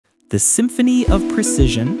the symphony of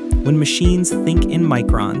precision when machines think in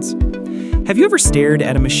microns. Have you ever stared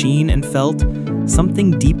at a machine and felt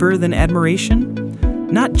something deeper than admiration?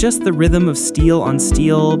 Not just the rhythm of steel on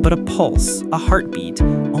steel, but a pulse, a heartbeat,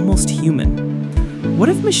 almost human. What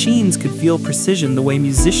if machines could feel precision the way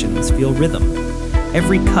musicians feel rhythm?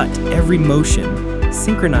 Every cut, every motion,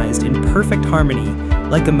 synchronized in perfect harmony,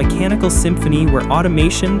 like a mechanical symphony where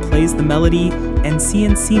automation plays the melody and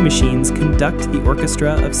CNC machines conduct the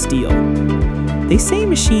orchestra of steel. They say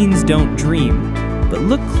machines don't dream, but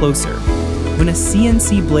look closer. When a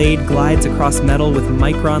CNC blade glides across metal with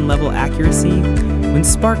micron-level accuracy, when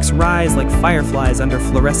sparks rise like fireflies under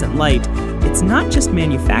fluorescent light, it's not just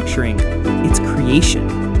manufacturing, it's creation.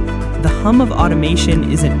 The hum of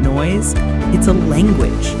automation isn't noise, it's a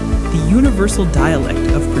language, the universal dialect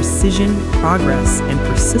of precision, progress, and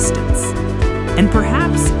persistence. And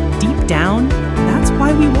perhaps, deep down, that's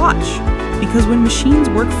why we watch. Because when machines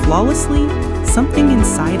work flawlessly, something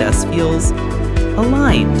inside us feels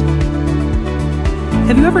aligned.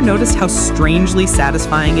 Have you ever noticed how strangely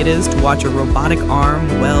satisfying it is to watch a robotic arm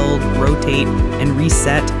weld, rotate, and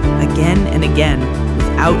reset again and again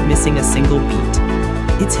without missing a single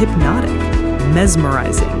beat? It's hypnotic,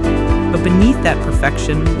 mesmerizing. But beneath that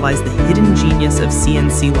perfection lies the hidden genius of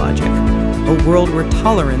CNC logic, a world where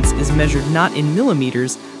tolerance is measured not in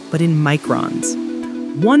millimeters, but in microns.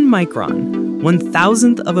 1 micron,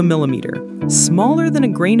 1,000th of a millimeter, smaller than a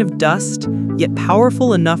grain of dust, yet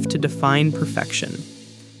powerful enough to define perfection.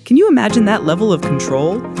 Can you imagine that level of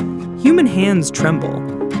control? Human hands tremble,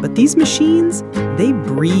 but these machines, they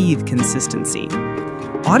breathe consistency.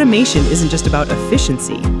 Automation isn't just about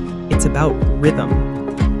efficiency, it's about rhythm.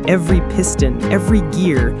 Every piston, every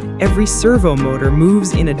gear, every servo motor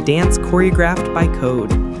moves in a dance choreographed by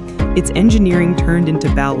code. It's engineering turned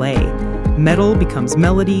into ballet. Metal becomes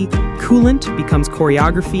melody, coolant becomes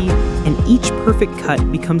choreography, and each perfect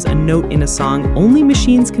cut becomes a note in a song only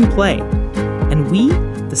machines can play. And we,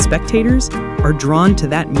 the spectators, are drawn to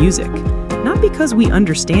that music, not because we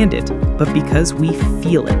understand it, but because we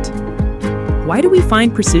feel it. Why do we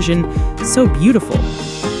find precision so beautiful?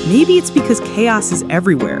 Maybe it's because chaos is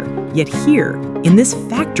everywhere, yet here, in this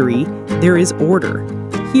factory, there is order.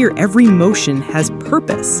 Here, every motion has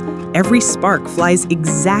purpose. Every spark flies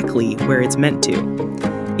exactly where it's meant to.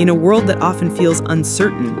 In a world that often feels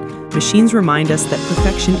uncertain, machines remind us that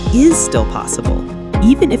perfection is still possible,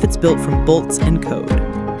 even if it's built from bolts and code.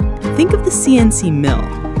 Think of the CNC mill,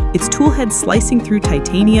 its tool head slicing through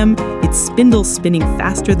titanium, its spindle spinning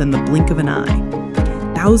faster than the blink of an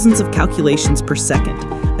eye. Thousands of calculations per second,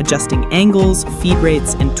 adjusting angles, feed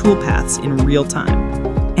rates, and toolpaths in real time.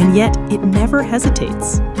 And yet, it never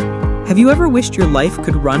hesitates. Have you ever wished your life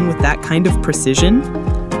could run with that kind of precision?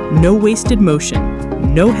 No wasted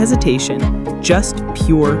motion, no hesitation, just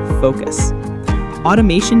pure focus.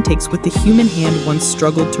 Automation takes what the human hand once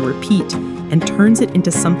struggled to repeat and turns it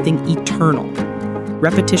into something eternal.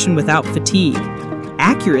 Repetition without fatigue,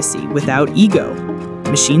 accuracy without ego.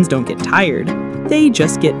 Machines don't get tired, they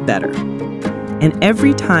just get better. And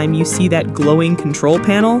every time you see that glowing control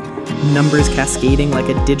panel, numbers cascading like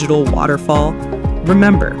a digital waterfall,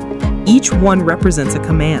 remember, each one represents a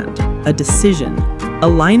command, a decision, a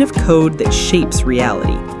line of code that shapes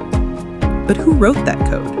reality. But who wrote that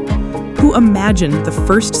code? Who imagined the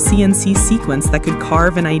first CNC sequence that could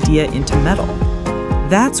carve an idea into metal?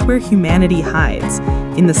 That's where humanity hides,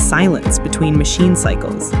 in the silence between machine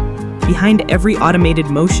cycles. Behind every automated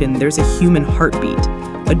motion, there's a human heartbeat,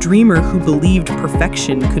 a dreamer who believed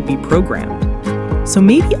perfection could be programmed. So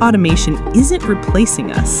maybe automation isn't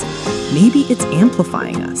replacing us, maybe it's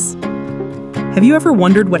amplifying us. Have you ever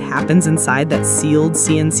wondered what happens inside that sealed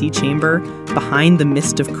CNC chamber behind the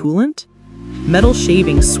mist of coolant? Metal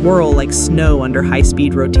shavings swirl like snow under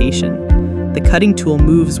high-speed rotation. The cutting tool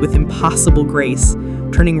moves with impossible grace,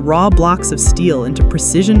 turning raw blocks of steel into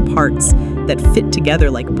precision parts that fit together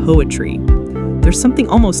like poetry. There's something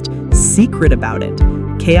almost secret about it,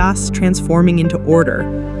 chaos transforming into order,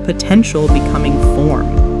 potential becoming form.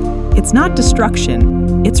 It's not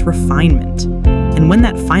destruction, it's refinement. And when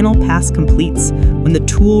that final pass completes, when the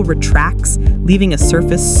tool retracts, leaving a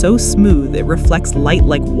surface so smooth it reflects light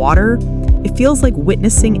like water, it feels like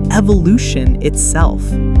witnessing evolution itself.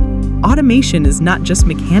 Automation is not just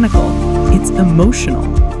mechanical, it's emotional.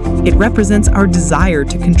 It represents our desire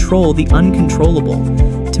to control the uncontrollable,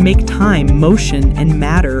 to make time, motion, and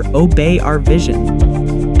matter obey our vision.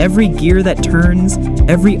 Every gear that turns,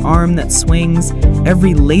 every arm that swings,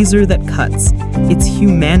 every laser that cuts, it's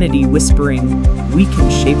humanity whispering, "We can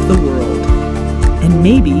shape the world." And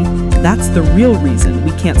maybe that's the real reason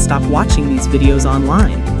we can't stop watching these videos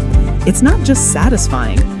online. It's not just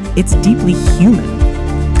satisfying, It's deeply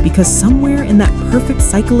human, because somewhere in that perfect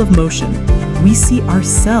cycle of motion, we see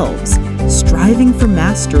ourselves striving for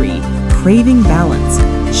mastery, craving balance,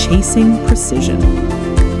 chasing precision.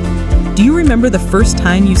 Do you remember the first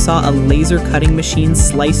time you saw a laser cutting machine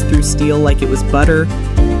slice through steel like it was butter?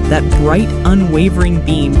 That bright, unwavering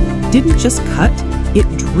beam didn't just cut, it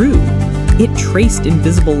drew. It traced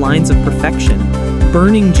invisible lines of perfection,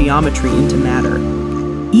 burning geometry into matter.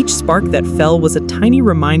 Each spark that fell was a tiny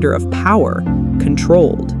reminder of power,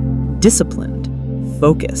 controlled, disciplined,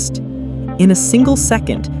 focused. In a single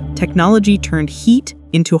second, technology turned heat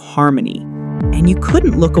into harmony, and you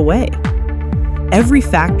couldn't look away. Every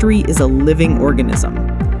factory is a living organism.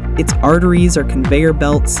 Its arteries are conveyor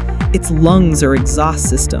belts, its lungs are exhaust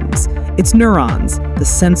systems, its neurons, the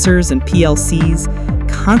sensors and PLCs,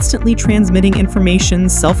 constantly transmitting information,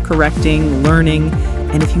 self-correcting, learning,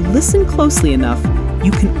 and if you listen closely enough,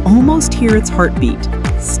 you can almost hear its heartbeat,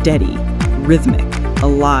 steady, rhythmic,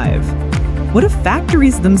 alive. What if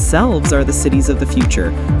factories themselves are the cities of the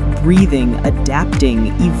future, breathing, adapting,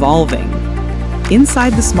 evolving?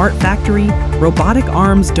 Inside the smart factory, robotic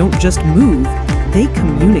arms don't just move, they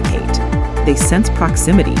communicate. They sense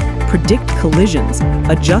proximity, predict collisions,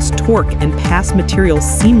 adjust torque, and pass materials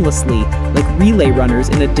seamlessly like relay runners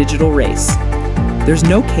in a digital race. There's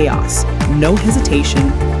no chaos, no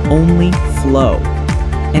hesitation, only flow.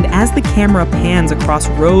 And as the camera pans across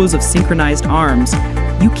rows of synchronized arms,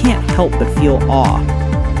 you can't help but feel awe.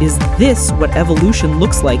 Is this what evolution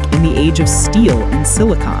looks like in the age of steel and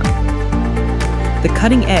silicon? The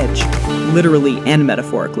cutting edge, literally and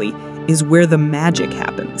metaphorically, is where the magic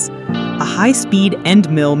happens. A high-speed end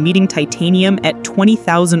mill meeting titanium at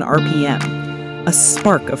 20,000 RPM. A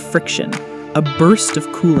spark of friction, a burst of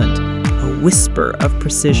coolant, a whisper of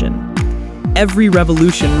precision. Every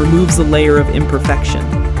revolution removes a layer of imperfection.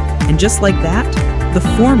 And just like that, the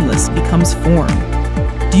formless becomes form.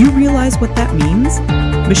 Do you realize what that means?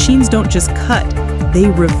 Machines don't just cut, they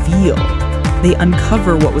reveal. They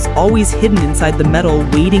uncover what was always hidden inside the metal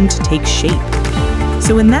waiting to take shape.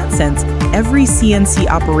 So in that sense, every CNC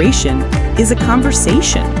operation is a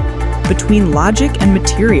conversation between logic and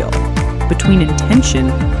material, between intention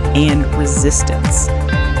and resistance.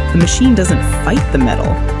 The machine doesn't fight the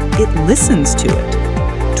metal, it listens to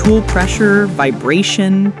it. Tool pressure,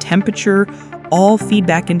 vibration, temperature, all feed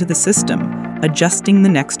back into the system, adjusting the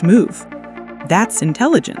next move. That's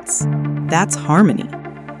intelligence. That's harmony.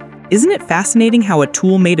 Isn't it fascinating how a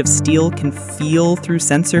tool made of steel can feel through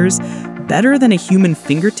sensors better than a human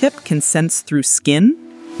fingertip can sense through skin?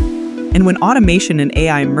 And when automation and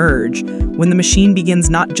AI merge, when the machine begins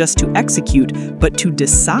not just to execute, but to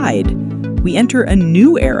decide, we enter a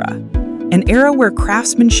new era. An era where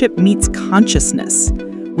craftsmanship meets consciousness,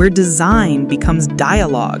 where design becomes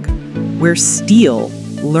dialogue, where steel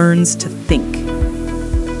learns to think.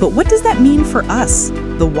 But what does that mean for us,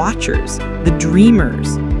 the watchers, the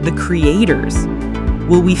dreamers, the creators?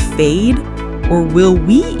 Will we fade, or will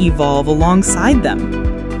we evolve alongside them?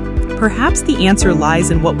 Perhaps the answer lies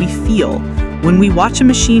in what we feel when we watch a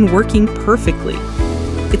machine working perfectly.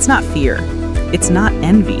 It's not fear, it's not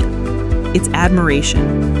envy, it's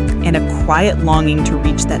admiration, and a quiet longing to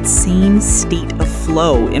reach that same state of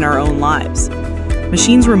flow in our own lives.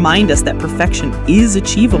 Machines remind us that perfection is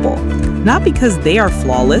achievable, not because they are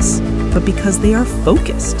flawless, but because they are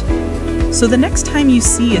focused. So the next time you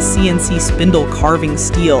see a CNC spindle carving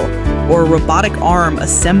steel, or a robotic arm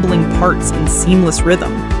assembling parts in seamless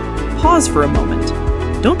rhythm, pause for a moment.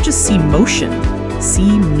 Don't just see motion,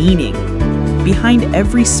 see meaning. Behind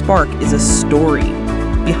every spark is a story.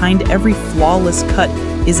 Behind every flawless cut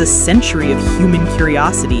is a century of human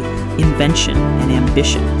curiosity, invention, and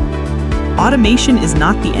ambition. Automation is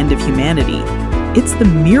not the end of humanity. It's the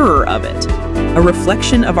mirror of it, a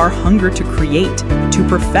reflection of our hunger to create, to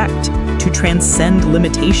perfect, to transcend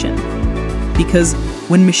limitation. Because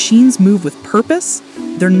when machines move with purpose,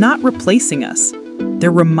 they're not replacing us.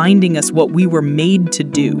 They're reminding us what we were made to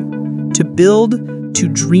do, to build, to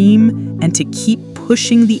dream, and to keep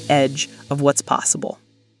pushing the edge of what's possible.